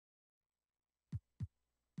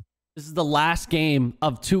This is the last game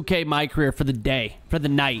of 2K MyCareer for the day, for the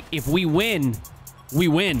night. If we win, we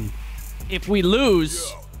win. If we lose,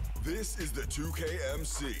 this is the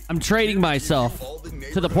 2KMC. I'm trading myself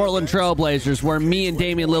to the Portland Trailblazers, where me and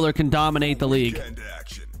Damian Lillard can dominate the league.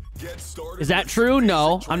 Is that true?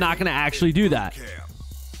 No, I'm not going to actually do that.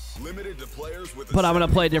 But I'm going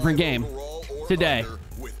to play a different game today.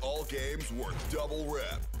 With all games worth double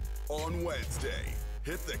rep. On Wednesday,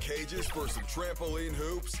 hit the cages for some trampoline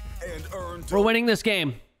hoops and earn. We're winning this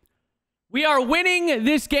game. We are winning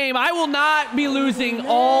this game. I will not be losing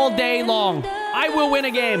all day long. I will win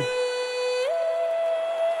a game.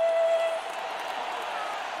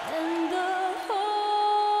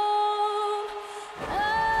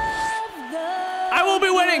 I will be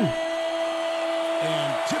winning.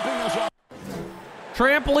 And tipping us off.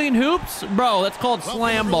 Trampoline hoops? Bro, that's called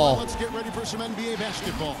slam ball. Let's get ready for some NBA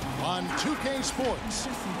basketball on 2K Sports.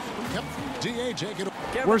 Yep, DA, take it.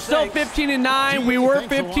 We're still 15-9. We were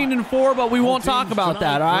 15-4, but we won't talk about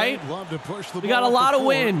that, all right? We got a lot of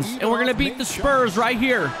wins, and we're going to beat the Spurs right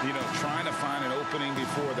here. You know, trying to find an opening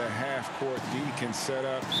before the half-court D can set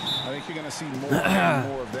up. I think you're going to see more and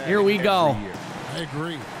more of that. Here we go. I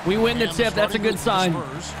agree. We win the tip. That's a good sign.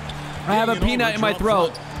 I have a peanut in my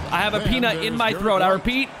throat. I have a peanut in my throat. I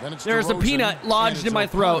repeat, there's a peanut lodged in my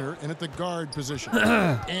throat. And at the guard position.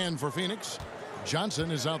 And for Phoenix,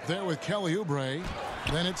 Johnson is out there with Kelly Oubre.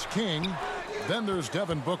 Then it's King. Then there's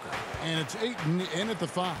Devin Booker. And it's Ayton in at the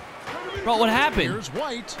 5. Bro, what happened? Here's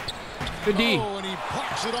White. Good D. Oh, and he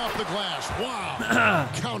pops it off the glass. Wow.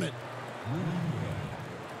 Count it.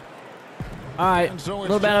 All right, a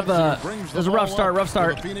little bit of a, there's a rough start,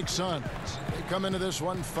 The Phoenix Suns. They come into this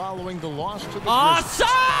one following the loss to the awesome!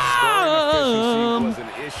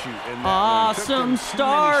 Awesome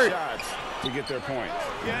start. To get their points.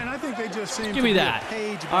 Yeah, and I think they just seem Give me that.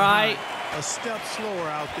 All right. A step slower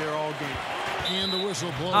out there all game. And the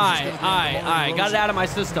whistle blows. All right. Got it out of my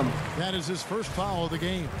system. That is his first foul of the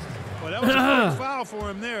game. Well, that was a big foul for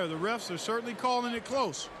him there. The refs are certainly calling it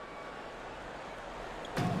close.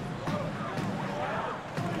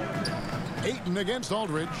 Ayton against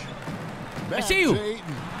Aldridge. I see you.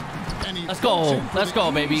 Let's go. Let's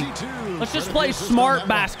go, baby. Let's just play smart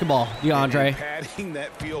basketball, DeAndre. Padding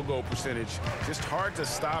that field goal percentage. Just hard to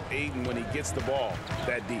stop Ayton when he gets the ball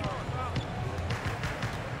that deep.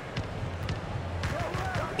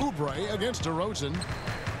 Oubre against DeRozan.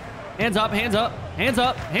 Hands up, hands up, hands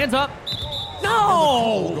up, hands up.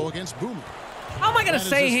 No! Go against Boomer. How am I going to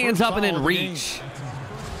say hands up and then reach?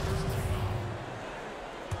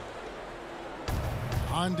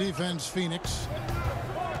 On defense, Phoenix.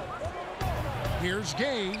 Here's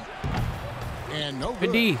Gay. And no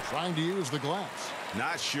good. D. Trying to use the glass.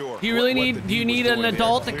 Not sure. Do you really need, do you need an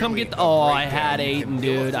adult to come get the, oh, I had Ayton,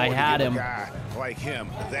 dude. I had him. Guy like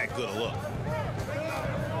him, that good a look.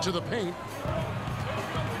 To the paint.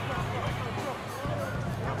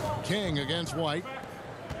 King against White.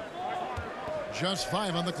 Just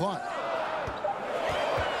 5 on the clock.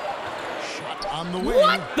 Shot on the wing.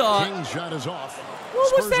 What the? King's shot is off.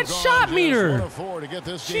 What was that shot meter? To get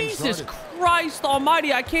this Jesus Christ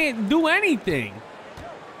almighty, I can't do anything.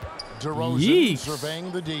 DeRozan surveying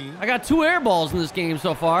the D. I got 2 air balls in this game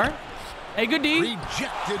so far. Hey, good D.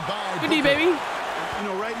 Rejected by good D, baby. You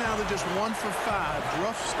know, right now they're just 1 for 5.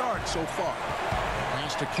 Rough start so far.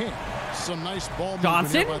 Pass to King. Some nice ball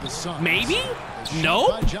Johnson? by the Suns. Maybe?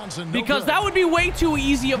 No? Because that would be way too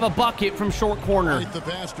easy of a bucket from short corner. Right, the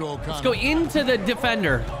pass to O'Connor. Let's go into the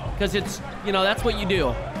defender. Because it's, you know, that's what you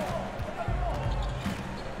do.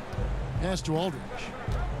 Pass to Aldridge.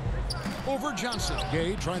 Over Johnson.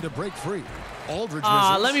 Gay trying to break free. Aldridge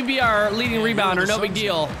let me be our leading rebounder. No big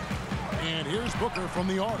deal. And here's Booker from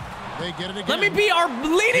the arc. They get it again. Let me be our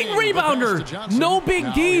leading rebounder. No big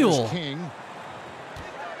now deal. King.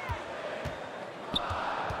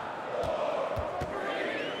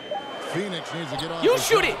 Phoenix needs to get off. You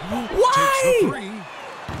shoot it. Why?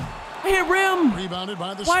 I hit rim. Rebounded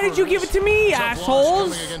by the Why did you give it to me,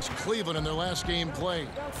 assholes? Against Cleveland in their last game played.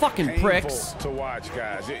 Fucking Painful pricks. to watch,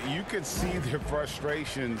 guys. You could see their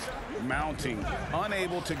frustrations mounting,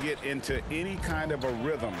 unable to get into any kind of a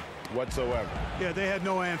rhythm whatsoever. Yeah, they had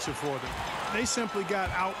no answer for them. They simply got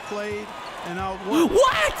outplayed and outworked.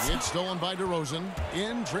 What? It's stolen by DeRozan.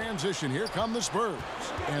 In transition, here come the Spurs.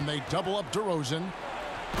 And they double up DeRozan.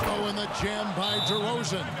 Oh, and the jam by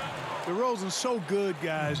DeRozan. DeRozan's so good,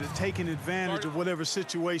 guys, at taking advantage of whatever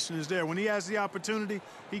situation is there. When he has the opportunity,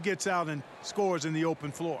 he gets out and scores in the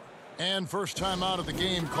open floor. And first time out of the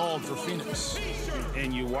game called for Phoenix.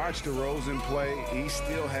 And you watch DeRozan play, he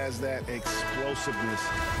still has that explosiveness.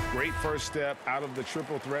 Great first step out of the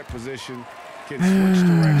triple threat position. Can switch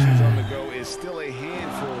directions to go is still a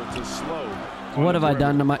handful to slow. What have I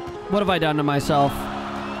done to myself?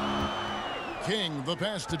 King, the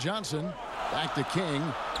pass to Johnson. Back to King.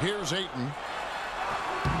 Here's Ayton.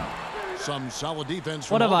 Some solid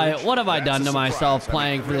defense. What have I done to myself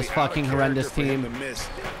playing for this fucking horrendous team?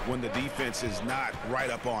 When the defense is not right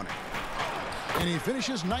up on it. And he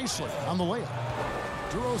finishes nicely on the layup.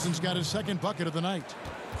 DeRozan's got his second bucket of the night.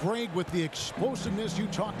 Craig, with the explosiveness you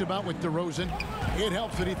talked about with DeRozan, it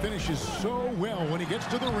helps that he finishes so well when he gets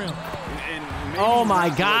to the rim. Oh my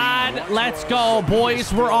God. Let's go,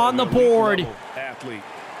 boys. We're on the board. Athlete.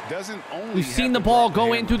 We've seen the ball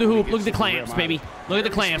go in through the hoop. Look at the clamps, baby. Look at the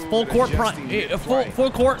clamps. Full court prunes.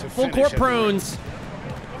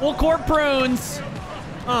 Full court prunes.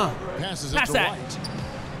 Passes Pass it to that. White.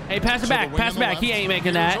 Hey, pass it back. Pass it back. He ain't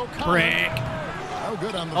making that. Brick.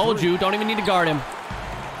 Told you. Don't even need to guard him.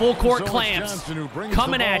 Full court clamps.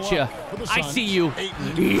 Coming at you. I see you.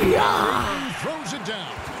 Yeah. Throws it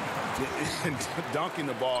down. Dunking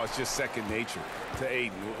the ball is just second nature to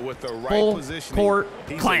Ayton. With the right full positioning, court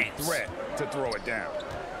he's clamps. a threat to throw it down.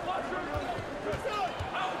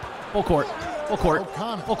 Full court. Full court.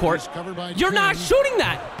 Full court. You're not shooting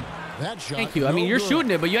that. That shot, thank you. I mean, you're shooting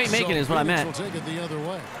it, but you ain't making it is what I meant. Will take it the other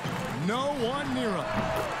way. No one near him.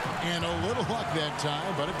 And a little luck that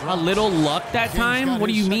time, but it drops. A little luck that time? What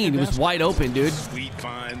do you mean? It was wide open, dude. Sweet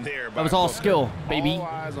find there. That was all skill, baby. All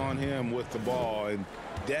eyes on him with the ball, and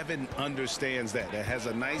Devin understands that. That has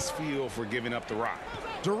a nice feel for giving up the rock.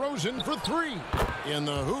 DeRozan for three. In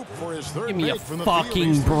the hoop for his third. Give me a from the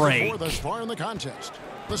fucking field. break. Thus far in the contest.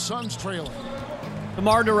 The Suns trailing.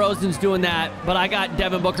 DeMar DeRozan's doing that, but I got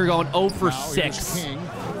Devin Booker going 0 for 6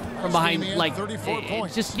 from behind. Like,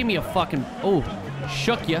 just give me a fucking. Oh,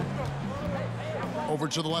 shook ya. Over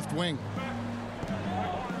to the left wing.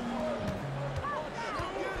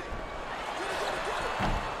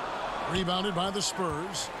 Rebounded by the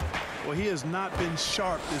Spurs. Well, he has not been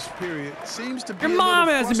sharp this period. Seems to be. Your mom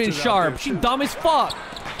hasn't been sharp. She dumb as fuck.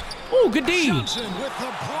 Oh, good D. Johnson with the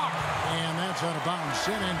block. And that's out of bounds.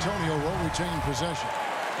 San Antonio will retain possession.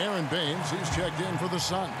 Aaron Baines, he's checked in for the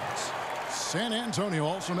Suns. San Antonio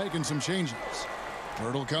also making some changes.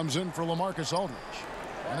 Myrtle comes in for LaMarcus Aldridge.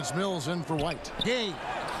 And it's Mills in for White. Gay.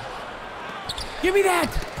 Give me that.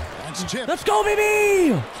 That's tipped. Let's go,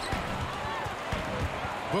 baby.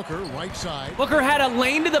 Booker, right side. Booker had a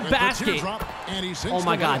lane to the basket. Oh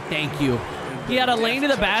my God, thank you. He had a lane to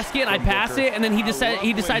the basket, and I pass it, and then he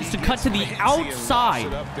decides to cut to the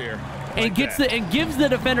outside and gives the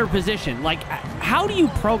defender position. Like, how do you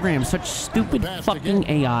program such stupid fucking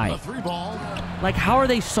AI? Like, how are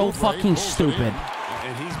they so fucking stupid?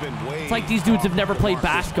 It's like these dudes have never played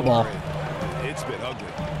basketball. It's been ugly.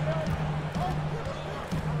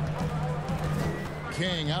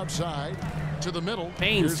 King outside to the middle.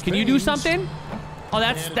 Baines, can you do something? Oh,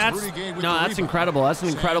 that's incredible. That's an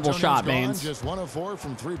incredible shot, Baines. Just 1 of 4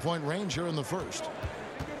 from three-point range here in the first.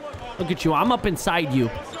 Look at you. I'm up inside you.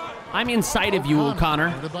 I'm inside of you,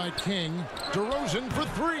 O'Connor. By King. DeRozan for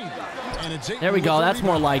 3. And it's there we go. That's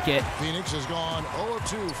more like it. Phoenix has gone 0 of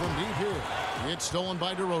 2 from deep here. It's stolen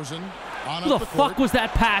by DeRozan. Who the fuck was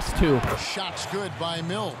that pass to? Shot's good by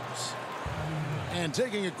Mills. And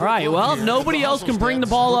taking a all right, well, nobody else can bring the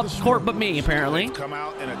ball up court but me, apparently. They've come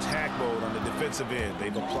out in attack mode on the defensive end.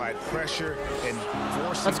 They've applied pressure and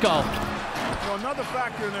force. Let's go. Well, another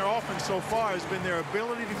factor in their offense so far has been their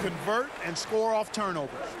ability to convert and score off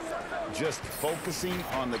turnovers. Just focusing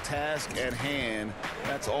on the task at hand,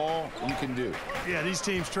 that's all you can do. Yeah, these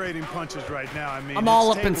teams trading punches right now. I mean, I'm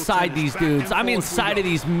all up inside these dudes. I'm inside of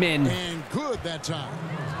these men. And good that time.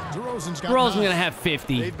 DeRozan's going to have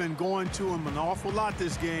 50. They've been going to him an awful lot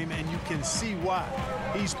this game, and you can see why.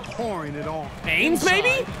 He's pouring it on. Baines,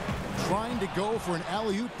 maybe? Trying to go for an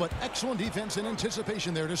alley-oop, but excellent defense and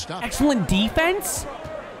anticipation there to stop. Excellent defense?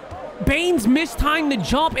 Baines mistimed the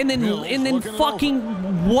jump and then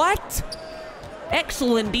fucking what?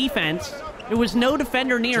 Excellent defense. There was no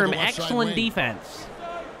defender near him. Excellent defense.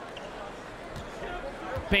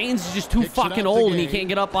 Baines is just too fucking old and he can't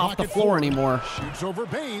get up off the floor anymore. Shoots over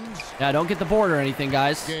Baines. Yeah, don't get the board or anything,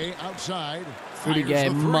 guys. Gay outside. Pretty gay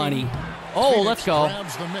money. Oh, let's go.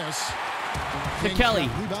 Grabs the miss. To Kelly.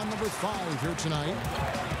 Rebound number 5 here tonight.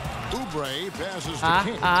 Oubre passes to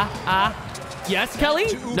King. Yes, Kelly?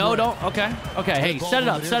 No, don't. Okay. Okay, hey, set it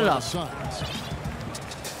up. Set it up.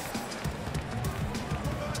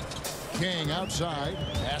 King outside.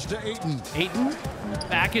 Pass to Ayton. Ayton?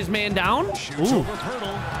 Back his man down. Shoots over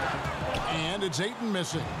Hurdle. And it's Ayton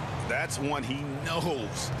missing. That's one he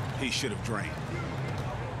knows he should have drained.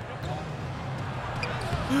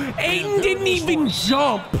 Ayton didn't even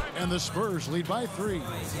jump. And the Spurs lead by 3.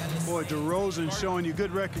 Boy, DeRozan showing you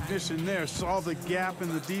good recognition there. Saw the gap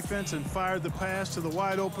in the defense and fired the pass to the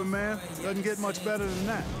wide open man. Doesn't get much better than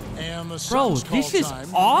that. And the Bro, Suns this call is time.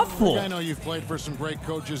 awful. I know you've played for some great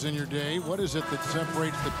coaches in your day. What is it that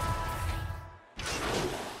separates the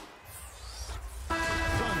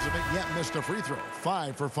Suns have yet missed a free throw?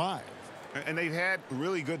 5 for 5. And they've had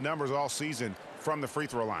really good numbers all season from the free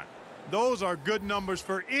throw line. Those are good numbers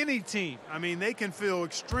for any team. I mean, they can feel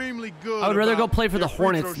extremely good. I would rather go play for the their free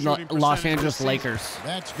throw Hornets, shooting Los percentage Angeles this season. Lakers.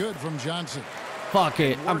 That's good from Johnson. Fuck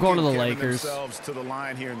it. I'm going to the Getting Lakers. themselves to the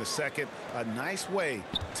line here in the second. A nice way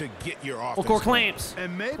to get your offense. Full court going. clamps.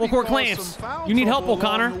 And maybe Full court cause clamps. some foul You need help, trouble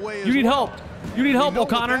along O'Connor. the way You as need well. help. You need help, We know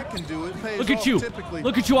what O'Connor. that can do. It pays Look at off you. typically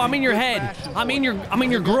Look at you. I'm in your good head. fashion I'm for in you.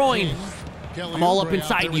 your groin. Kelly I'm all up Oubre out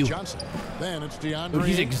inside there with you. Johnson. Then it's DeAndre. Dude,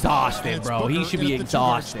 he's exhausted, And it's bro. He Booker should in be at the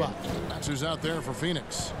 2-guard exhausted. spot. That's who's out there for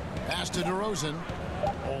Phoenix. Pass to DeRozan.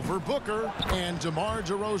 Over Booker. And DeMar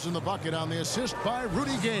DeRozan the bucket on the assist by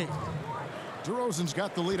Rudy Gay. DeRozan's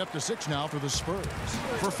got the lead up to 6 now for the Spurs.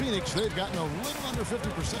 For Phoenix, they've gotten a little under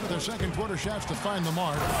 50% of their second quarter shots to find the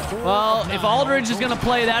mark. Well, if Aldridge is going to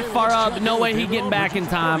play that far up, no way he's getting back in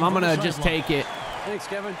time. I'm going to just take it. Thanks,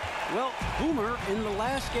 Kevin. Well, Boomer in the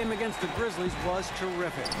last game against the Grizzlies was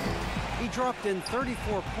terrific. He dropped in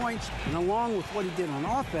 34 points, and along with what he did on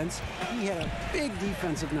offense, he had a big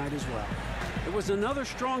defensive night as well. It was another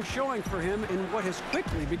strong showing for him in what has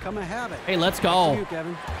quickly become a habit. Hey, let's Back go. to you,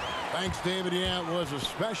 Kevin. Thanks, David. Yeah, it was a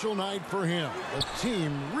special night for him. The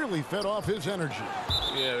team really fed off his energy.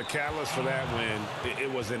 Yeah, the catalyst for that win, it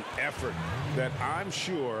was an effort that I'm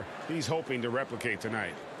sure he's hoping to replicate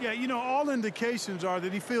tonight. Yeah, you know, all indications are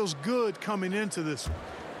that he feels good coming into this one.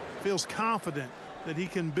 Feels confident that he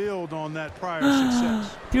can build on that prior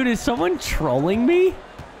success. Dude, is someone trolling me?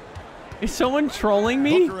 Is someone trolling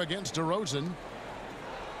me? Booker against DeRozan.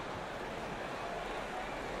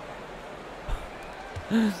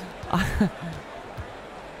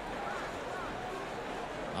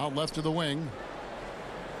 Out left to the wing.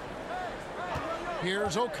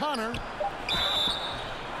 Here's O'Connor.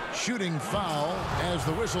 Shooting foul as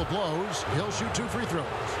the whistle blows. He'll shoot 2 free throws.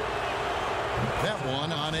 That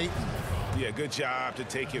one on Ayton. Yeah, good job to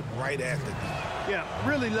take it right at the D. Yeah,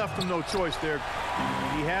 really left him no choice there.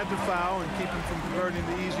 He had to foul and keep him from converting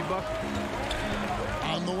the easy bucket.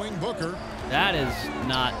 On the wing, Booker. That is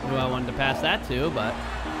not who I wanted to pass that to, but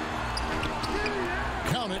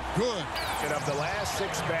Count it. Good. And of the last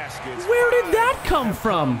 6 baskets, where did 5 that come have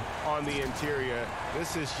from? On the interior,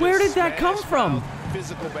 this is just Where did that come smash from? mouth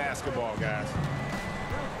Physical basketball, guys.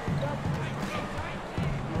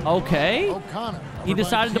 Okay. O'Connor. He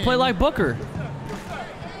decided to play like Booker.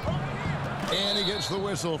 And he gets the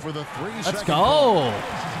whistle for the 3-second. Let's go. All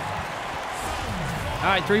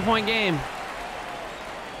right, 3-point game.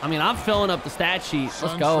 I mean, I'm filling up the stat sheet. Let's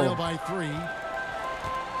Suns go. trail by 3.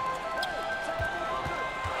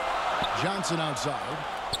 Johnson outside.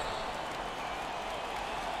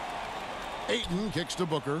 Ayton kicks to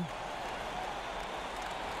Booker.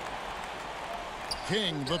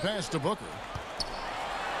 King, the pass to Booker.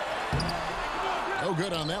 No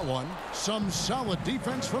good on that one. Some solid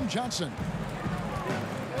defense from Johnson.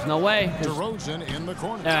 There's no way. DeRozan in the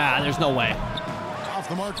corner. There's no way. Off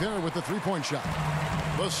the mark there with the 3-point shot.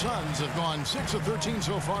 The Suns have gone 6 of 13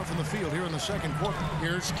 so far from the field here in the second quarter.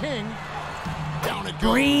 Here's King. Down it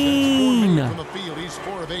goes. Green. From the field, he's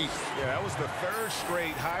 4 of 8. Yeah, that was the 3rd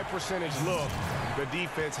straight high percentage look the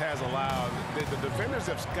defense has allowed. The defenders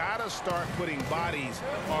have got to start putting bodies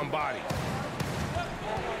on bodies.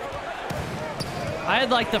 I had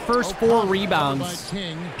like the first 4 rebounds.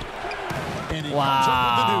 King. And he Wow, comes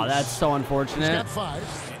up with the deuce. that's so He's unfortunate. got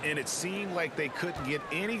 5. And it seemed like they couldn't get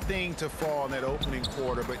anything to fall in that opening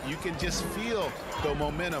quarter, but you can just feel the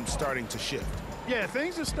momentum starting to shift. Yeah,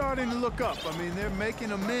 things are starting to look up. I mean, they're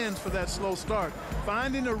making amends for that slow start.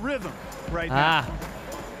 Finding a rhythm right now.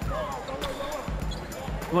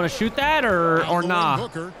 You want to shoot that or nah?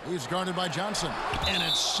 Booker, he's guarded by Johnson. And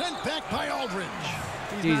it's sent back by Aldridge.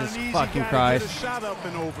 He's Jesus not an easy fucking guy Christ. To get a shot up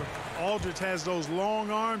and over. Aldridge has those long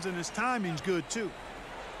arms, and his timing's good, too.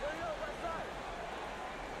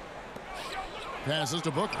 Passes to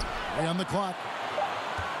Booker. Way on the clock.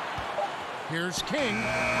 Here's King.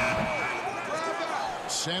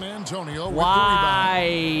 San Antonio with the Why?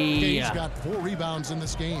 rebound. King's got 4 rebounds in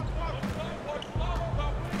this game.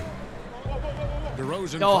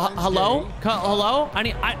 DeRozan. Yo, finds hello? Gay. Hello?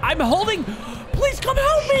 I'm holding. Please come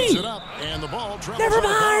help Shoots me. it up, and the ball travels Never out of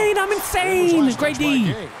mind. bounds. I'm It was insane. last Great touch by D.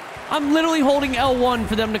 Gay. I'm literally holding L1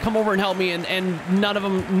 for them to come over and help me, and none of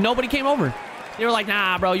them, nobody came over. They were like,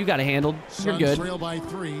 nah, bro, you got it handled. You're good. Trail by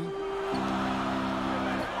 3.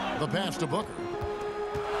 The pass to Booker.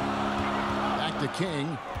 Back to King.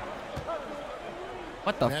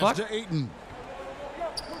 What the pass fuck? to Ayton.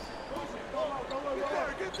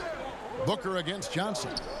 Booker against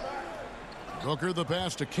Johnson. Booker the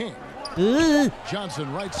pass to King.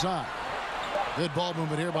 Johnson right side. Good ball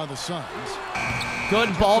movement here by the Suns.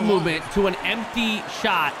 Good ball movement to an empty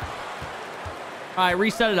shot. All right,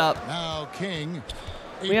 reset it up. Now King.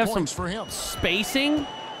 8 We have some points for him. spacing.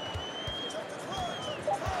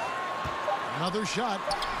 Another shot.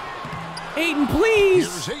 Ayton,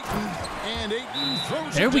 please. Here's Ayton, and Ayton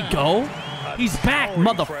throws There it we down. go. He's back, Towering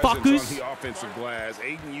presence motherfuckers. on the offensive glass.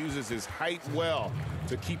 Ayton uses his height well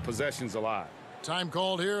to keep possessions alive. Time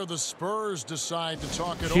called here. The Spurs decide to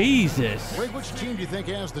talk it Jesus. over. Rick, which team do you think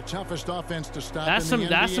has the toughest offense to stop? That's in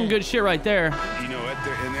the some NBA? good shit right there. You know,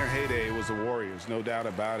 in their heyday, it was the Warriors, no doubt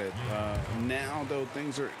about it. Now, though,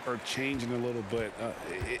 things are changing a little bit.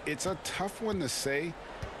 It's a tough one to say.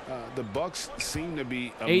 The Bucks seem to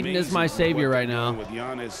be Ayton is my savior right now. With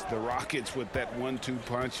Giannis, the Rockets with that 1-2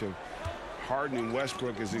 punch of Harden and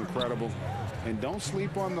Westbrook is incredible. And don't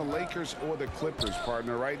sleep on the Lakers or the Clippers,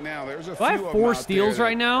 partner. Right now, there's a Do I few have of 4 them out steals there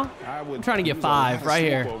right now? I'm trying to get use a lot 5 of right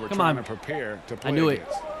here. sleep over Come trying on. to prepare to play I knew it.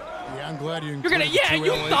 against. Yeah, I'm glad you. You're gonna, included yeah, the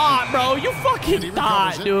you 2 thought, bro. You And he fucking recovers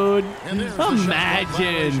thought, it. dude. And there's the shot clock Imagine.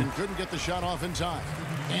 violation. Couldn't get the shot off in time.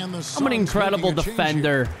 And the I'm an Suns incredible making a change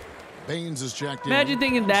defender. here. Baines is checked in. Imagine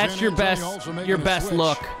thinking that's San your Antonio also best, making a switch.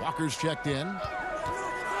 look. Walker's checked in.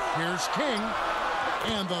 Here's King.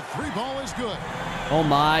 And the 3 ball is good. Oh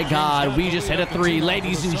my God, we just hit a 3.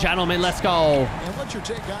 Ladies and gentlemen, let's go. And what's your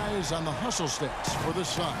take, guys, on the hustle sticks for the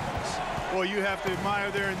Suns? Well, you have to admire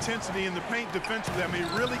their intensity in the paint defensively. I mean,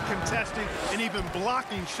 really contesting and even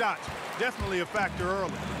blocking shots. Definitely a factor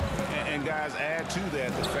early. And guys, add to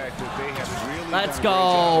that the fact that they have really Let's done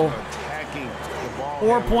a great go. job of attacking the ball.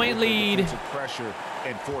 4-point lead. Pressure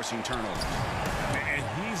and forcing turnovers. And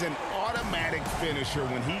he's an automatic finisher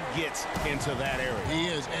when he gets into that area. He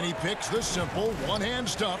is, and he picks the simple one-hand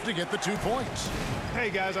stuff to get the 2 points. Hey,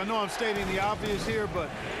 guys, I know I'm stating the obvious here, but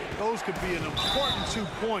those could be an important 2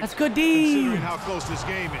 points. That's good D. Considering how close this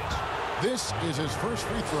game is. This is his first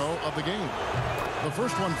free throw of the game. The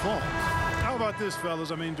first one falls. How about this,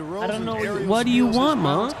 fellas? I mean, DeRozan's I don't know. aerial What do you skills, want, his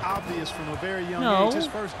Ma? routes obvious from a very young No. age. His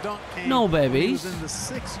first dunk came No, when he babies. was in the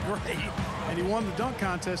 6th grade, and he won the dunk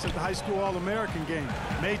contest at the high school All-American game.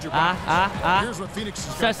 Major. Here's what Phoenix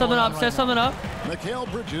has Set got something going up, on set right something now. up.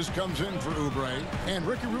 Mikal Bridges comes in for Oubre, and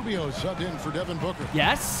Ricky Rubio subbed in for Devin Booker.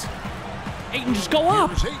 Yes. Ayton, just go up.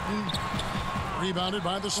 Here's Ayton, rebounded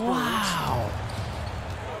by the Spurs. Wow.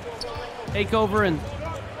 Take over and...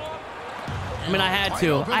 I mean, I had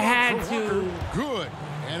to. I had to. Good.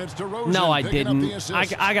 And it's DeRozan. No, I picking up didn't. the assist.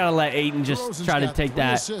 I got to let Ayton just DeRozan's try to got take 3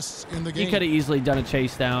 that. assists in the He game. could have easily done a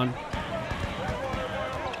chase down.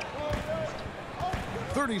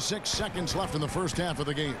 36 seconds left in the first half of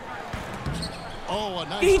the game. Oh, a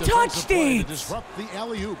nice He defensive touched play it. to disrupt the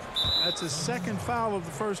alley-oop. That's his 2nd foul of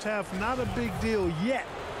the first half. Not a big deal yet,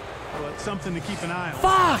 but something to keep an eye on.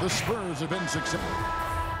 Fuck. The Spurs have been successful.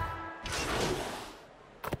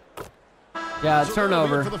 Yeah, So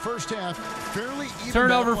turnover. for the first half, fairly even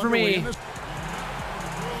Turnover battle for underway me. in this-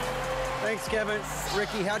 Thanks, Kevin.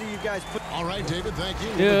 Ricky, how do you guys put... All right, David, thank you.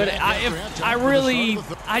 We'll Dude, be back I after halftime I for the really,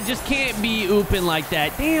 start of the I just can't be ooping like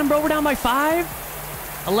that. Damn, bro, we're down by 5.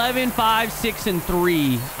 11, 5, 6, and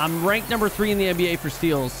 3. I'm ranked number 3 in the NBA for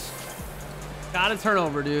steals. Got a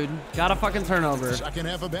turnover, dude. Got a fucking turnover. second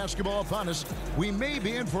half of basketball upon us. We may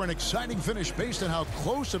be in for an exciting finish based on how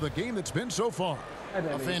close of a game that's been so far.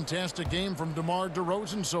 A fantastic game from DeMar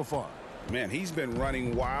DeRozan so far. Man, he's been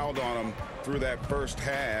running wild on him through that first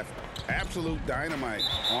half. Absolute dynamite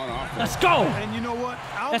on offense. Let's go. And you know what?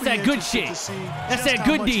 I'll That's be that good interested shit. to see That's just that how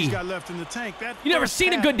good much D. he's got left in the tank. That You never first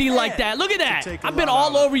seen a half good D like had that. Look at to that. take a I've been lot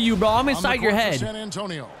all out of over you, bro. I'm On the inside your court for head. San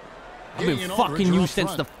Antonio. I've been Gay and fucking Aldridge are you up since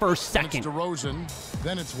front. the first And it's second. DeRozan,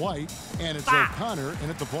 then it's White, and it's Ah. O'Connor in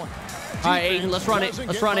at the point. All right, Ayton, let's run it. Doesn't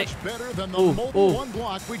Let's get run it. much better than the Ooh, mobile ooh. one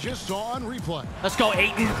block we just saw on replay. Let's go,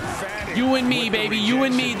 Ayton. Emphatic You and me, with the baby. You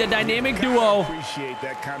and me, the rejection. dynamic Gotta duo. Appreciate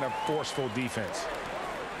that kind of forceful defense.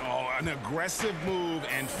 Oh, an aggressive move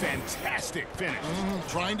and fantastic finish.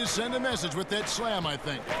 Trying to send a message with that slam, I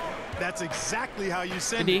think. That's exactly how you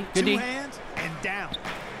send Good D, it. good D. 2 hands and down.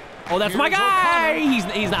 Oh, that's my Here's guy.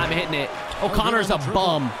 O'Connor. He's not hitting it. O'Connor's a on the dribble.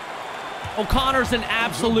 bum. O'Connor's an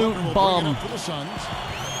absolute Booker will bring it bum. up for the Suns.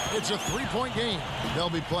 It's a 3-point game. They'll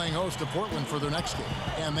be playing host to Portland for their next game.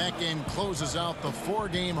 And that game closes out the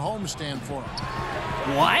 4-game homestand for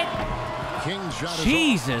them. What? King's shot is off.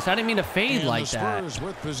 Jesus, I didn't mean to fade And like the that. Spurs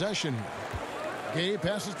with possession here. Gay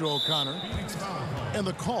passes to O'Connor. And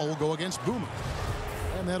the call will go against Boomer.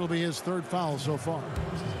 And that'll be his 3rd foul so far.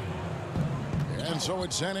 And so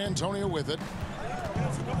it's San Antonio with it.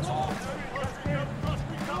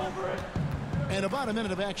 And about a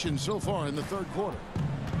minute of action so far in the 3rd quarter.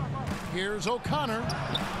 Here's O'Connor.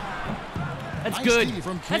 That's good.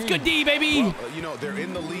 That's good D, baby. Well, you know, they're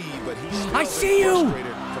in the lead, but he's still I see you.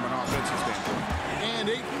 frustrated from an offensive standpoint. And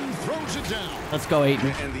Ayton throws it down. Let's go, Ayton.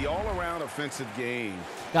 And the all-around offensive game.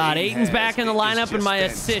 God, Ayton's back in the lineup, and my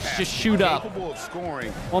assists just shoot up. Capable of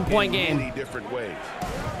scoring 1 point game. Many different ways.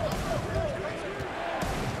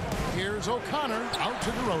 Here's O'Connor out to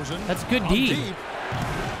DeRozan. That's good D. Deep.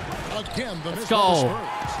 Again, the Let's miss go. by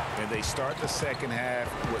the Spurs. And they start the second half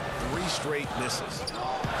with 3 straight misses.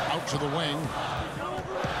 Out to the wing.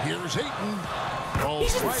 Here's Ayton.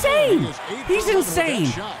 He's insane. He's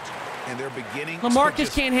insane. And they're beginning LaMarcus to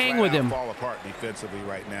just can't hang with him. fall apart defensively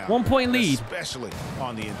right now. 1 point lead. Especially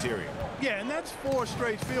on the interior. Yeah, and that's 4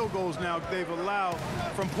 straight field goals now they've allowed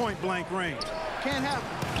from point-blank range. Can't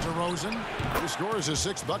happen. DeRozan, who scores his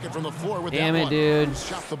 6th bucket from the floor with Damn that it, one. dude. He's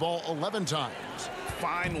shot the ball 11 times.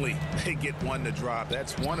 Finally, they get one to drop.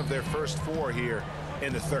 That's one of their first 4 here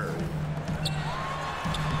in the 3rd.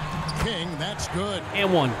 King, that's good.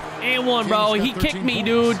 And one, bro. He kicked me,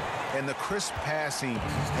 dude. And the crisp passing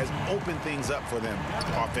has opened things up for them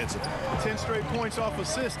offensively. 10 straight points off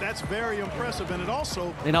assists. That's very impressive, and it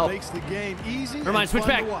also makes the game easy. Never mind, switch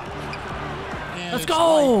back. And Let's it's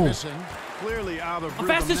go. White missing. Clearly out of I'm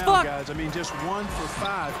rhythm fast as now, fuck. guys. I mean, just 1 for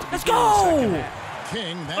 5. Let's go.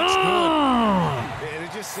 King, that's good. And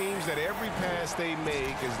it just seems that every pass they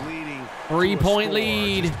make is leading 3 to a point score.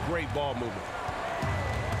 lead. Just great ball movement.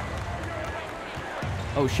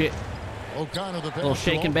 Oh, shit. O'Connor the pass. Little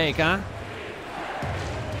shake and bake, huh?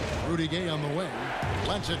 Rudy Gay on the wing.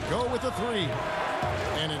 Lets it go with the 3.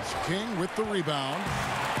 And it's King with the rebound.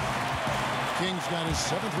 King's got his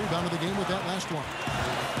 7th rebound of the game with that last one.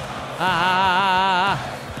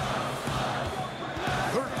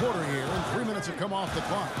 3rd quarter here, and 3 minutes have come off the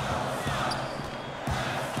clock.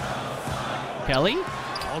 Kelly?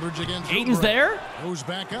 Aldridge against Ayton's Hooper. there? Goes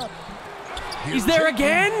back up. He's there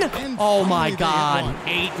again? And Oh my finally they have God, one.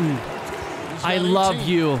 Ayton. He's I got love 18.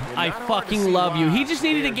 you. I fucking love you. He just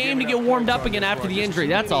needed a game to get warmed up again after the injury.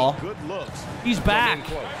 That's all. Good looks. He's back.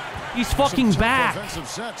 He's fucking Some tough back. Offensive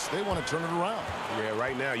sets. They want to turn it around. Yeah,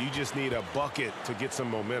 right now you just need a bucket to get some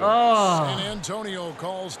momentum. San Oh, Antonio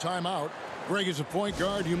calls timeout. Greg, as a point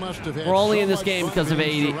guard, you must have had we're only so in this much game fun because of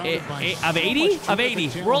being 80. surrounded by Of so 80? much Of terrific 80.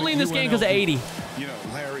 talent We're only in at this game because of UNLV. 80. You know,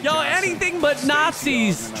 Larry Yo, Johnson, anything but Stacey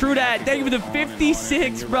Nazis. Augmon, True I that. could Thank you for go the on and on,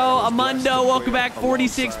 56, and bro. you're right. It was Amundo, blessed to welcome play back.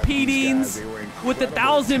 46 alongside these PDs guys. They were with incredible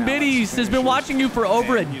 1,000 talent biddies. Has been finishers. watching you for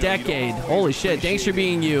over a And, you know, you don't decade. always Holy shit. Thanks for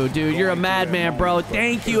being you, dude. You're a madman, bro.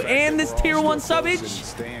 Thank you. And this tier 1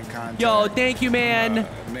 subbage. Yo, thank you, man.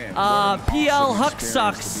 PL Huck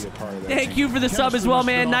Sucks. Thank you for the sub as well,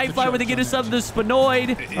 man. Nightfly with a get a sub to the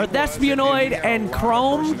Spinoid, or Thespianoid, and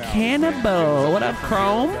Chrome Cannibal. What up,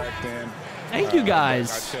 Chrome? Thank you,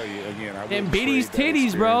 guys. Them biddies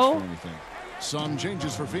titties, bro. Some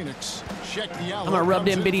changes for Phoenix. Check the I'm gonna rub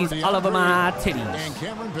them biddies all over my titties. And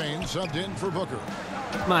Cameron Payne subbed in for Booker.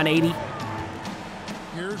 Come on, 80.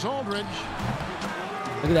 Here's Aldridge.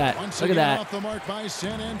 Look at that. Once Look at again that. off the mark by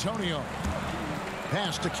San Antonio.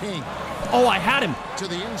 Pass to King. Oh, I had him. To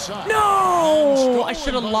the inside. No! And I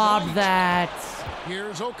should have stolen by lobbed White. that.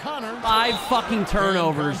 Here's O'Connor. 5 fucking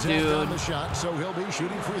turnovers, And contact on dude. the shot, so he'll be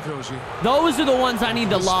shooting free throws here. Those are the ones I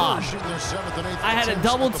need to The lob. Spurs shooting their 7th and 8th I had a attempts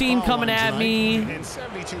double at the team foul coming line at tonight. me. And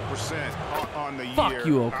 72% on the year. Fuck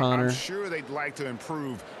you, O'Connor. I'm sure they'd like to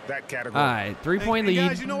improve that category. All right, 3-point And lead.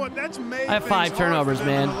 guys, you know what? That's made I have 5 things hard turnovers, for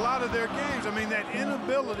them man. in a lot of their games. I mean, that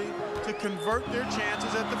inability to convert their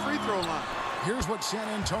chances at the free throw line. Here's what San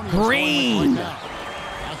Antonio Green. right now.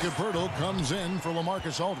 Acapurdo comes in for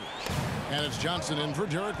LaMarcus Aldridge. And it's Johnson in for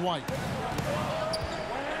Derek White.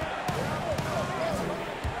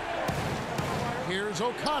 Here's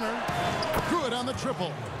O'Connor. Good on the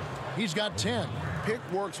triple. He's got 10. Pick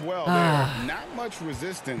works well there. Not much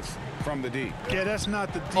resistance from the D. Yeah, that's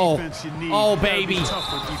not the Oh. defense you need. Oh, You gotta be baby.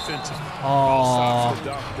 tougher defensively. Oh. The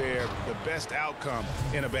dunk there, the best outcome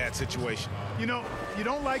in a bad situation. You know, you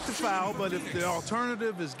don't like the foul, but if the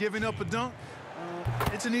alternative is giving up a dunk,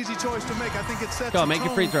 it's an easy choice to make. I think it sets Go, a make your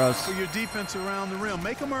tone free throws. for your defense around the rim.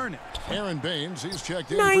 Make them earn it. Aaron Baines, he's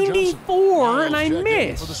checked in 94, for Johnson. and I Miles checked in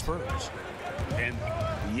missed. for the Spurs. And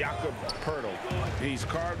Jakob Pertl, he's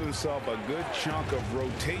carved himself a good chunk of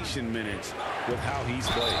rotation minutes with how he's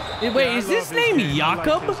played. Wait, Yeah, I is this love his name game. I like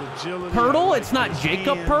Jakob his agility. I Pertl? like It's not his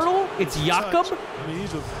Jacob hands, Pertl? It's his Jakob? touch. I mean,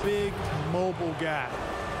 he's a big, mobile guy.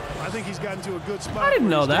 I think he's gotten to a good spot. I didn't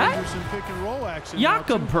know that. Pick and roll action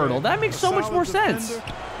Jakob Poeltl. That makes so much more sense.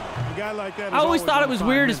 A guy like that I always thought it was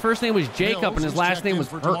weird. His first name was Jacob and his last name was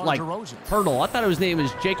Poeltl. I thought his name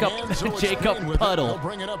was Jacob Puddle. They'll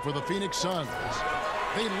bring it up for the Phoenix Suns.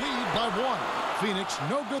 They lead by 1. Phoenix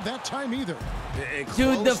no good that time either.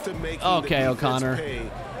 Dude, okay, O'Connor.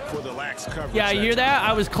 Yeah, you hear that?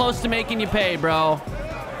 I was close to making you pay, bro.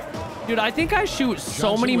 Dude, I think I shoot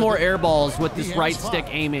so many more air balls with this right stick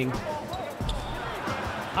aiming.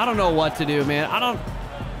 I don't know what to do, man.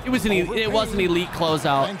 It was an elite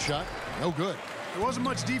closeout. Bank shot, no good. There wasn't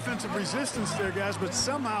much defensive resistance there, guys, but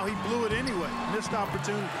somehow he blew it anyway. Missed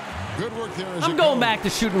opportunity. Good work there. I'm going back to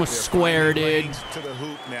shooting with square, dude. To the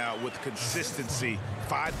hoop now with consistency.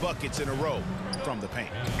 5 buckets in a row from the paint.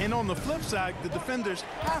 And on the flip side, the defenders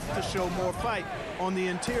have to show more fight on the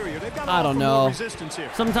interior. They've got I don't know. More resistance here.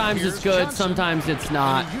 Sometimes it's good, sometimes it's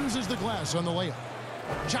not. He uses the glass on the layup.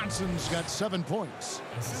 Johnson's got 7 points.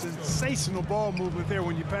 Sensational ball movement there.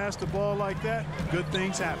 When you pass the ball like that, good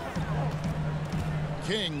things happen.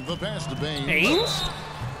 King, the pass to Baines. Baines?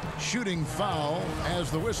 Shooting foul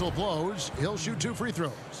as the whistle blows. He'll shoot 2 free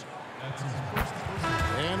throws.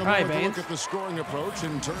 And a moment to look at the scoring approach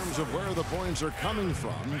in terms of where the points are coming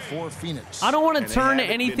from for Phoenix. I don't want to turn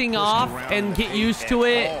anything off and get used to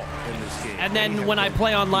it, and then when I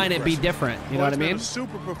play online, it be different. You know what I mean?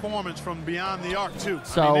 Super performance from beyond the arc too.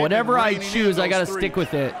 So whatever I choose, I got to stick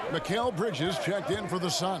with it. Mikal Bridges checked in for the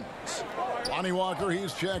Suns. Lonnie Walker,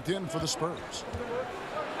 he's checked in for the Spurs.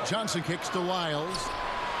 Johnson kicks to Lyles.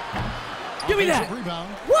 Give me that. Rebound.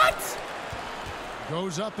 What?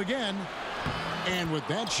 Goes up again. And with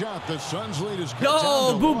that shot, the Suns lead is cut Yo,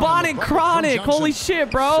 down to bubonic chronic. Holy shit,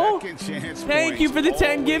 bro. Thank you for the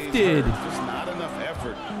 10 gifted. Just not enough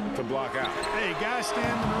effort to block out. Hey, guys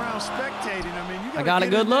standing around spectating. I mean, you got a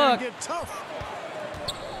good look. Get tough.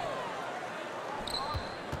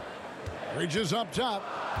 Bridges up top.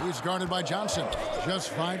 He's guarded by Johnson. Just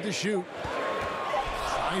 5 to shoot.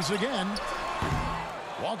 Tries again.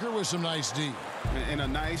 Walker with some nice D. And a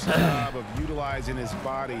nice job of utilizing his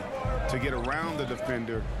body to get around the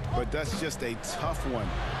defender, but that's just a tough one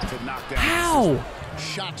to knock down. How?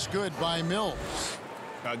 Shots good by Mills.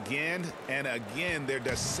 Again and again, they're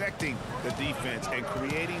dissecting the defense and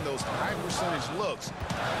creating those high percentage looks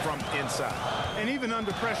from inside. And even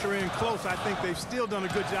under pressure in close, I think they've still done a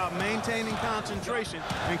good job maintaining concentration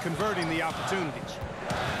and converting the opportunities.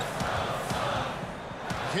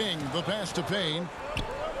 King, the pass to Payne.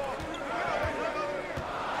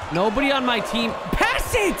 Nobody on my team.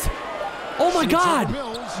 Pass it! Oh my God!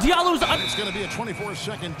 Diallo's up. It's going to be a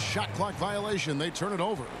 24-second shot clock violation. They turn it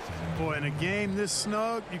over. Boy, in a game this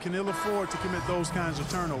snug, you can ill afford to commit those kinds of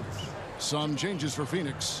turnovers. Some changes for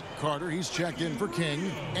Phoenix. Carter, he's checked in for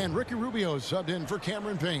King, and Ricky Rubio subbed in for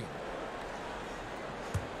Cameron Payne.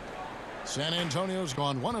 San Antonio's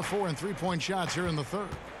gone 1 of 4 in 3-point shots here in the third.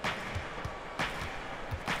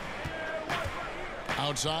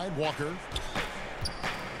 Outside, Walker.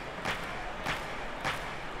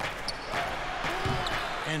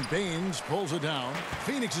 And Baines pulls it down.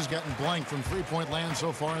 Phoenix has gotten blank from 3-point land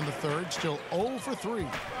so far in the third. Still 0 for 3.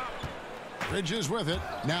 Bridges with it.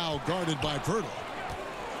 Now guarded by Poeltl.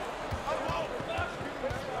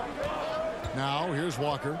 Now here's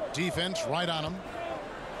Walker. Defense right on him.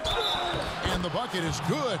 And the bucket is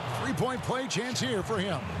good. 3-point play chance here for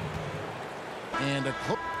him. And a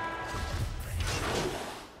close.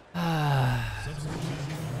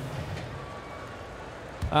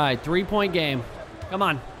 All right, 3-point game. Come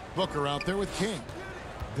on. Booker out there with King.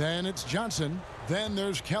 Then it's Johnson. Then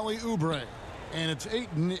there's Kelly Oubre. And it's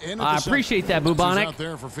Ayton in. I appreciate that, Bubonic. Out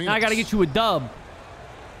there for now I got to get you a dub.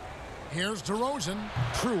 Here's DeRozan.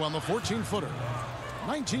 True on the 14-footer.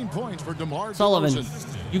 19 points for DeMar Sullivan.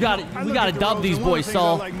 DeRozan. We got to dub these boys,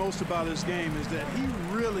 Saul. What I like most about his game is that he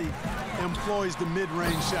really employs the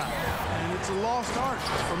mid-range shot. And it's a lost art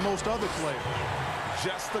for most other players.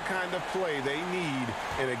 Just the kind of play they need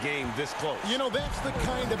in a game this close. You know, that's the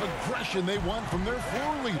kind of aggression they want from their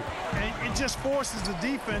floor leader. And it just forces the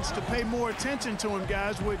defense to pay more attention to him,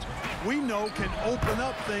 guys, which we know can open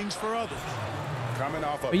up things for others. Coming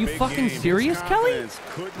off a Are you big fucking game, serious, his Kelly? confidence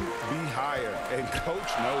couldn't be higher, and coach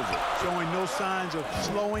knows it. Showing no signs of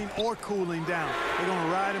slowing or cooling down. They're going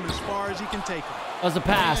to ride him as far as he can take him. That was a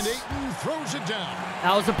pass. And Ayton throws it down.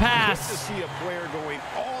 That was a Good to pass. see a player going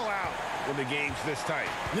all out when the game's this tight.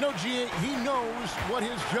 You know, G.A., he knows what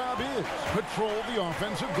his job is. Patrol the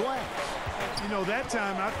offensive glass. You know, that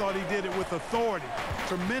time I thought he did it with authority.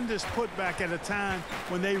 Tremendous putback at a time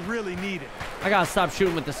when they really need it. I got to stop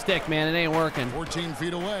shooting with the stick, man. It ain't working. 14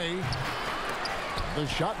 feet away. The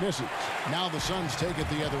shot misses. Now the Suns take it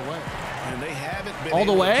the other way. And they haven't been all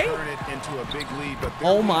the able way? to turn it into a big lead, but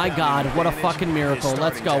Oh my God, what a fucking miracle.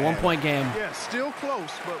 Let's go. 1-point game. Yeah, still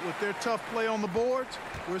close, but with their tough play on the boards,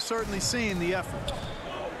 we're certainly seeing the effort.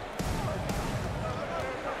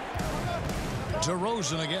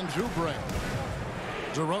 DeRozan again through Bray.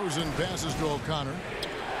 DeRozan passes to O'Connor.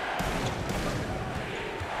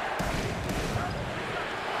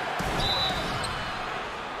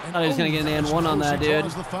 I thought he was going to get an and one on that, dude.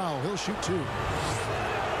 The foul. He'll shoot 2.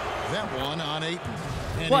 That one on Ayton.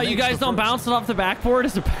 What, you guys don't bounce it off the backboard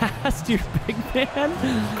as a pass to your big man?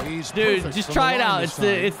 Dude, just try it out.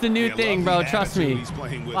 It's the new thing, bro. Trust me.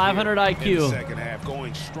 500 IQ. Second half,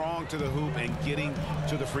 going strong to the hoop and getting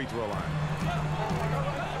to the free throw line.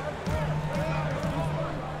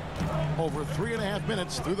 Over 3.5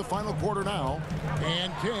 minutes through the final quarter now.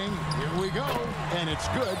 And King, here we go. And it's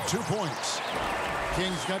good. 2 points.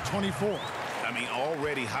 King's got 24. I mean,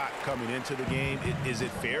 already hot coming into the game. Is it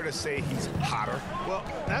fair to say he's hotter? Well,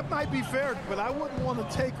 that might be fair, but I wouldn't want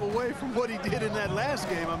to take away from what he did in that last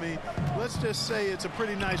game. I mean, let's just say it's a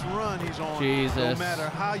pretty nice run he's on. Jesus. No matter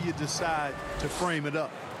how you decide to frame it up.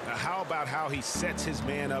 Now, how about how he sets his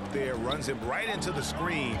man up there, runs him right into the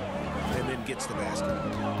screen, and then gets the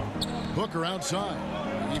basket? Booker outside.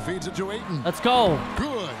 He feeds it to Ayton. Let's go.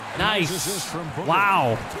 Good. Nice.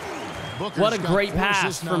 Wow. What a great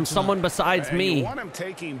pass from someone besides me. You want him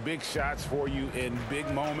taking big shots for you in big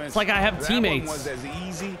moments. It's like I have teammates. That one was as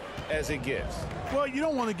easy as it gets. Well, you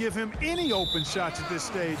don't want to give him any open shots at this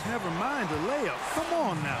stage. Never mind a layup. Come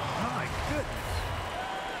on now. My goodness.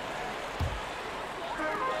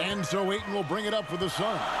 And so Ayton will bring it up for the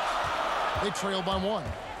Suns. They trail by 1.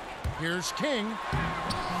 Here's King.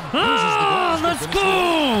 Let's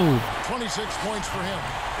go. 26 points for him.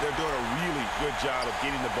 They're doing a really good job of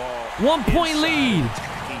getting the ball. 1-point lead.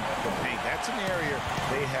 Attacking the paint. That's an area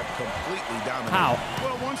they have completely dominated. How?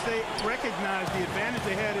 Well, once they recognized the advantage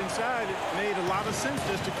they had inside, it made a lot of sense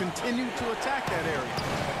just to continue to attack that area.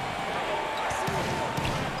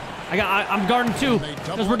 I'm guarding 2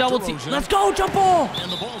 because we're double team. Let's go, jump ball.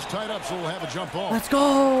 And the ball's tied up, so we'll have a jump ball. Let's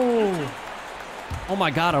go. Oh my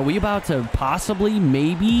God, are we about to possibly,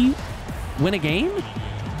 maybe win a game?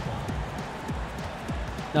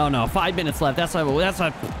 No, 5 minutes left. That's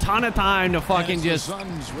a ton of time to fucking just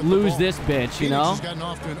lose this bitch, you know? Gotten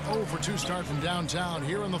off to an 0 for 2 start from downtown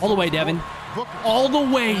here in the all the way, Devin. All the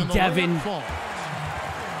way, Devin.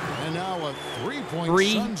 And now a 3-point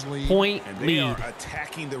Suns lead. 3-point and they lead. are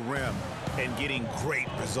attacking the rim and getting great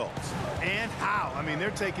results. And how? I mean,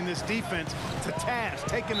 they're taking this defense to task,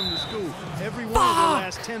 taking them to school. Every one of their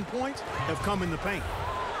last 10 points have come in the paint.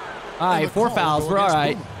 All right, 4 fouls. We're all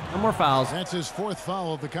right. No more fouls. That's his 4th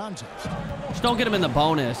foul of the contest. Just don't get him in the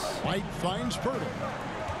bonus. White finds Pirtle.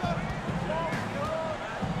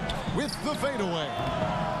 With the fadeaway.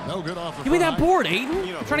 No good off the Give me that board, Ayton.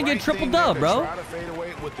 You know, Trying to get a triple thing dub, to bro. Try to fade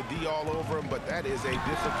away with the D all over him, but that is a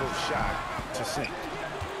difficult shot to sink.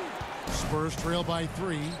 Spurs trail by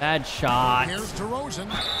 3. Bad shot. Here's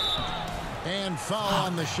DeRozan. And foul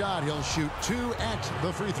on the shot. He'll shoot 2 at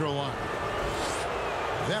the free throw line.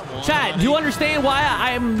 Chat, do you understand why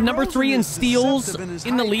I am number 3 in steals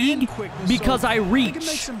in the league? Because I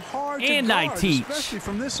reach and I teach.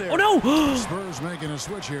 Oh no! Spurs making a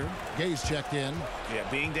switch here. Gay's checked in. Yeah,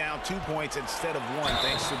 being down 2 points instead of 1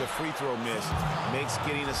 thanks to the free throw miss makes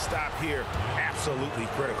getting a stop here absolutely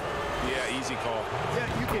critical. Yeah, easy call.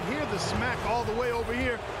 Yeah, you can hear the smack all the way over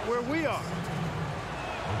here where we are.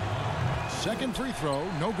 Second free throw,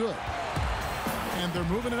 no good. And they're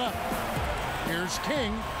moving it up. Here's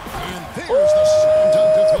King, and there's the second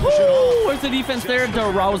time to finish it off. Where's the defense there?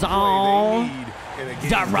 DeRozan.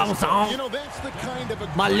 DeRozan. You know, that's the kind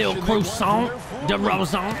of my little croissant.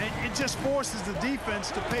 DeRozan. It just forces the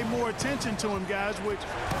defense to pay more attention to him, guys, which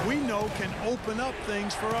we know can open up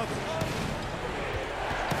things for others.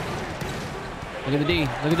 Look at the D.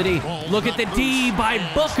 Look at the D. Look at the D by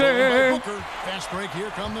Booker. Fast break.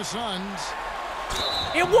 Here come the Suns.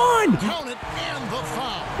 It won! Count it and the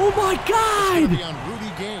foul. Oh my God! It's gonna be on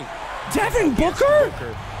Rudy Gay. Devin Booker?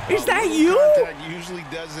 Is that you? Contact usually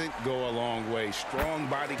doesn't go a long way. Strong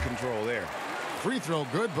body control there. Free throw,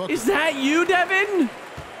 good. Booker. Is that you, Devin?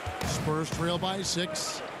 Spurs trail by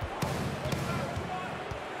 6.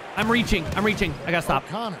 I'm reaching. I gotta stop.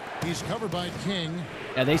 O'Connor. He's covered by King.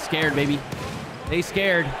 Yeah, they scared, baby. They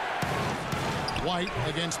scared. White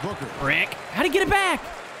against Booker. Rick, how'd he get it back?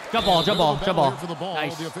 Jump ball, jump ball, jump ball. For the ball.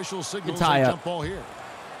 Nice. The official signals Good tie a up. jump ball here.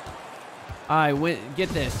 All right, get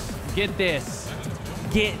this. Get this.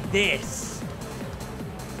 Get this.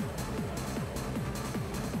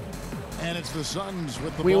 And it's the Suns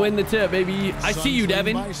with the We ball. win the tip, baby. I see you,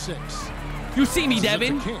 Devin. By 6. You see me,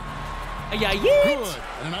 Devin. Yeah, Good. yeah.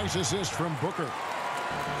 And a nice assist from Booker.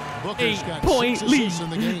 Booker's 8 got point 6 lead. assists in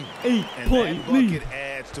the game. 8 And point that lead. bucket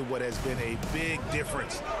adds to what has been a big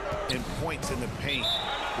difference in points in the paint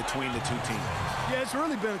between the two teams. Yeah, it's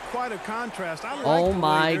really been quite a contrast. I like Oh the way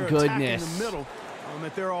my they're attacking goodness. the middle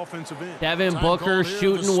at their offensive end. Devin Time Booker called here.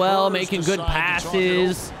 shooting The well, Spurs making good decide to talk it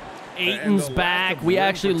passes. Aiton's the lack back. of We rim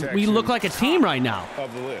actually protection look like a team right now.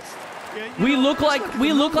 Of the list. Yeah, you We know, look let's like at the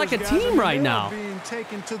we look like a numbers, guys. I team mean, right they now. are being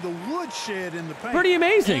taken to the woodshed in the paint. Pretty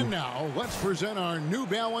amazing. And now let's present our New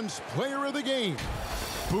Balance Player of the Game,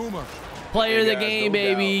 Boomer. Player of the Hey, guys, game, no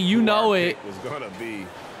baby. doubt You who know our it. pick was gonna be.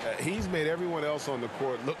 He's made everyone else on the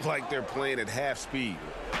court look like they're playing at half speed.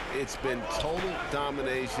 It's been total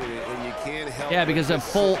domination, and you can't help. Yeah, because but of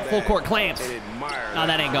just full sit court back clamps. and admire No,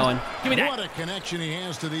 that ain't going. Give me What that. a connection he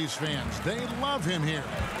has to these fans. They love him here.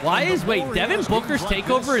 Why And the is wait more he Devin has Booker's games like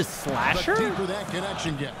takeover this, is slasher? the deeper that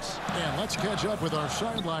connection gets. And let's catch up with our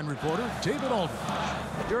sideline reporter, David Aldridge.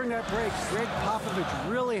 During that break, Greg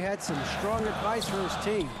Popovich really had some strong advice for his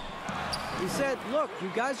team. He said, look, you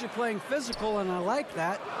guys are playing physical, and I like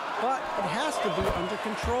that, but it has to be under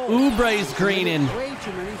control. Oubre's greening. Way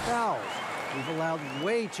too many fouls. We've allowed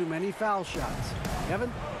way too many foul shots.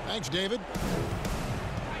 Kevin? Thanks, David.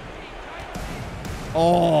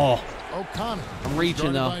 Oh, O'Connor. I'm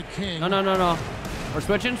reaching started though. by King. No. We're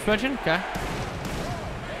switching. Okay.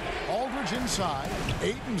 Aldridge inside.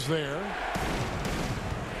 Aiton's there.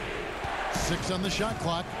 6 on the shot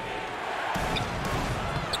clock.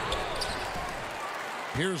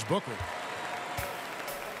 Here's Booker.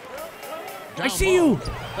 I Down see low. you.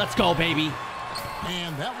 Let's go, baby.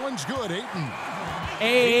 And that one's good, Aiton.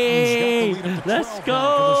 Hey, Aiton's got the lead up to let's 12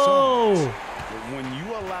 now for the go. Suns. When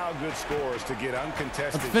you allow good scores to get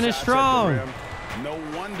uncontested Let's finish shots strong. at the rim,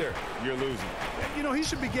 no wonder you're losing. You know, he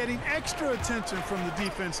should be getting extra attention from the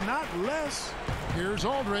defense, not less. Here's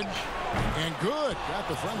Aldridge. And good. Got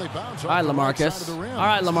the friendly bounce. All right, off the right side LaMarcus. of the rim. All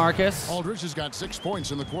right, LaMarcus. Aldridge has got 6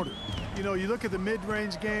 points in the quarter. You know, you look at the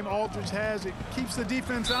mid-range game Aldridge has, it keeps the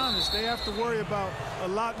defense honest. They have to worry about a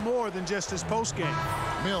lot more than just his post game.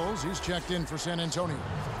 Mills, he's checked in for San Antonio.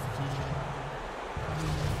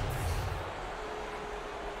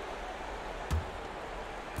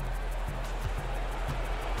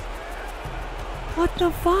 What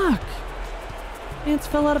the fuck? It's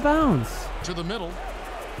fell out of bounds. To the middle.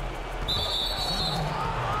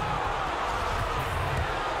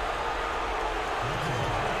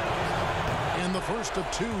 And the first of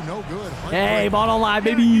 2, no good. Hey, ball don't lie,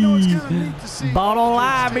 baby. You know, it's kind of neat to see Ball don't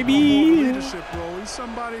lie, Aldridge take baby. on more of a leadership role. He's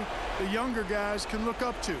somebody the younger guys can look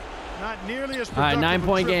up to. Not nearly as All right, productive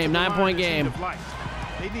 9-point a trip game, to the 9-point line as he'd game. have liked.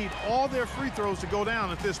 They need all their free throws to go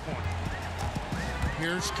down at this point.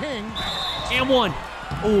 Here's King. And one.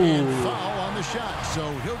 And Ooh. foul on the shot, so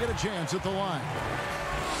he'll get a chance at the line.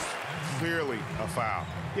 Clearly a foul.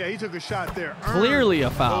 Yeah, he took a shot there. Clearly a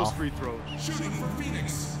Earned foul. Those free throws. Shooting for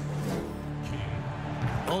Phoenix.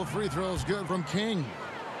 Both free throws good from King.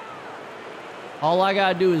 All I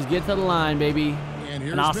gotta do is get to the line, baby, And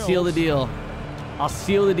here's and I'll seal the Mills. deal. I'll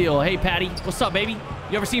seal the deal. Hey, Patty, what's up, baby?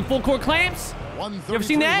 You ever seen full court clamps? 1:33 ever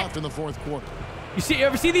seen that? left in the fourth quarter. You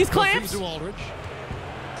ever see these The feed clamps? to Aldridge.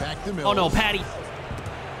 Back to Mills. Oh no, Patty.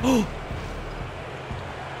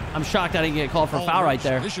 I'm shocked I didn't get called for a foul right Aldridge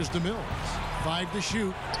there. dishes to Mills. 5 to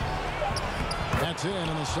shoot. That's in, and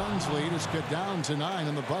the Suns lead is cut down to 9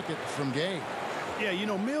 in the bucket from Gay. Yeah, you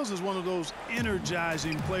know, Mills is one of those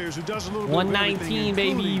energizing players who does a little bit 119, of everything,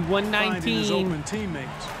 baby, including 119. finding his open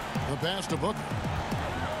teammates. The pass to Booker.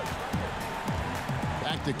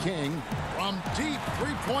 Back to King. From deep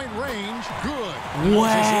three-point range. Good.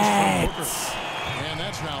 Nice assist from Booker. And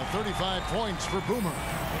that's now 35 points for Boomer.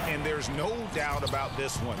 And there's no doubt about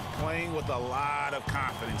this one. Playing with a lot of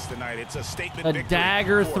confidence tonight. It's a statement The victory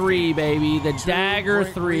dagger for 3, baby. The Two dagger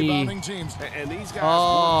great 3. rebounding teams. And these guys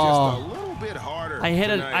Oh. work just a little bit harder. I hit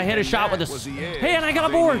tonight, a shot and with a. that was the edge Hey, and I got a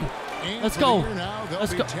they board. needed. And Let's for the go. year now, they'll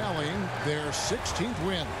Let's be go. tallying their 16th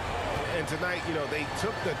win. And tonight, you know, they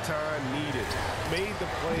took the time needed, made the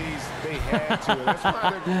plays they had to. And that's why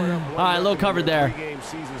they're going up. All right, low covered there. 3-game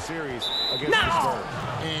season series against the Spurs.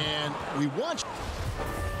 And we watch.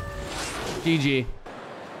 GG.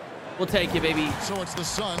 We'll take you, baby. So it's the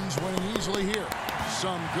Suns winning easily here.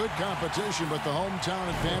 Some good competition, but the hometown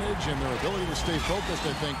advantage and their ability to stay focused,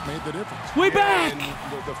 I think, made the difference. We back. And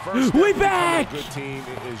the first step We to becoming back! a good team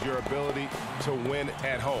is your ability to win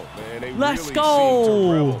at home. And they Let's really go! seem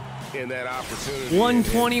to revel in that opportunity.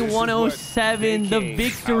 120-107, the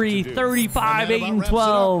victory,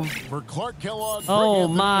 35-8-12. For Clark Kellogg, Oh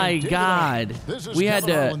my God. We had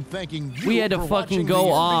to fucking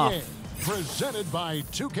go off. Presented by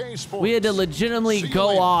 2K Sports. We had to legitimately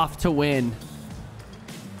go off to win.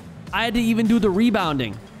 I had to even do the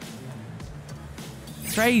rebounding.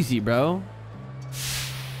 Crazy, bro.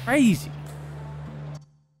 Crazy.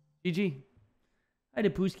 GG. I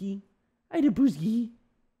did Pooski.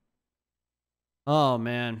 Oh,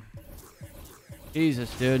 man.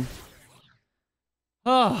 Jesus, dude.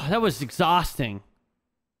 Oh, that was exhausting.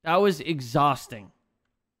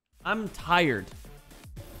 I'm tired.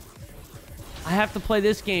 I have to play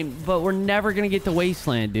this game, but we're never going to get to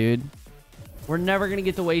Wasteland, dude. We're never going to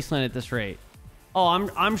get to Wasteland at this rate. Oh,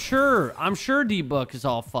 I'm sure D-Book is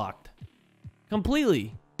all fucked.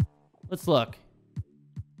 Completely. Let's look.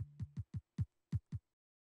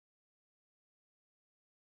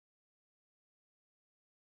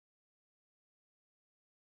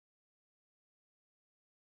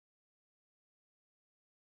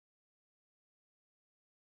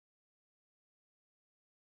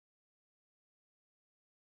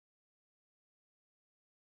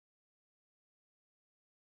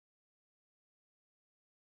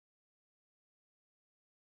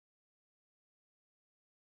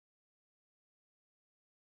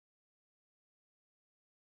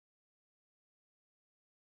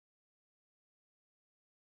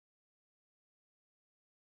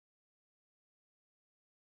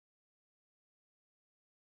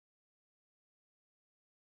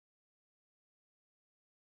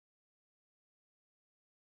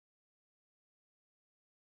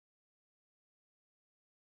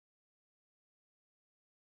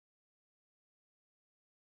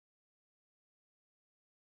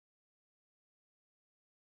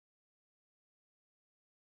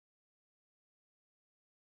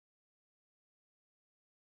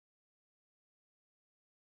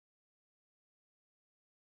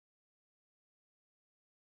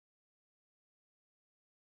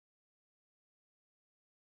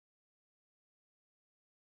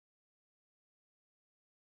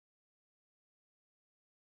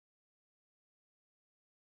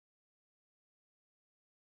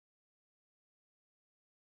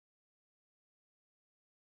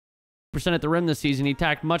 Percent at the rim this season. He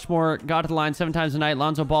attacked much more, got to the line 7 times a night.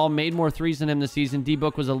 Lonzo Ball made more threes than him this season.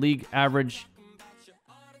 D-Book was a league average.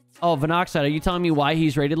 Oh, Vanoxide, are you telling me why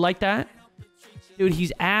he's rated like that? Dude,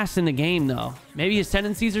 he's ass in the game, though. Maybe his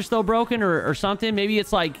tendencies are still broken or something. Maybe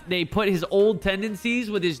it's like they put his old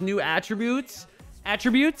tendencies with his new attributes,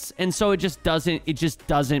 and so it just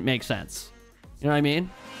doesn't make sense. You know what I mean?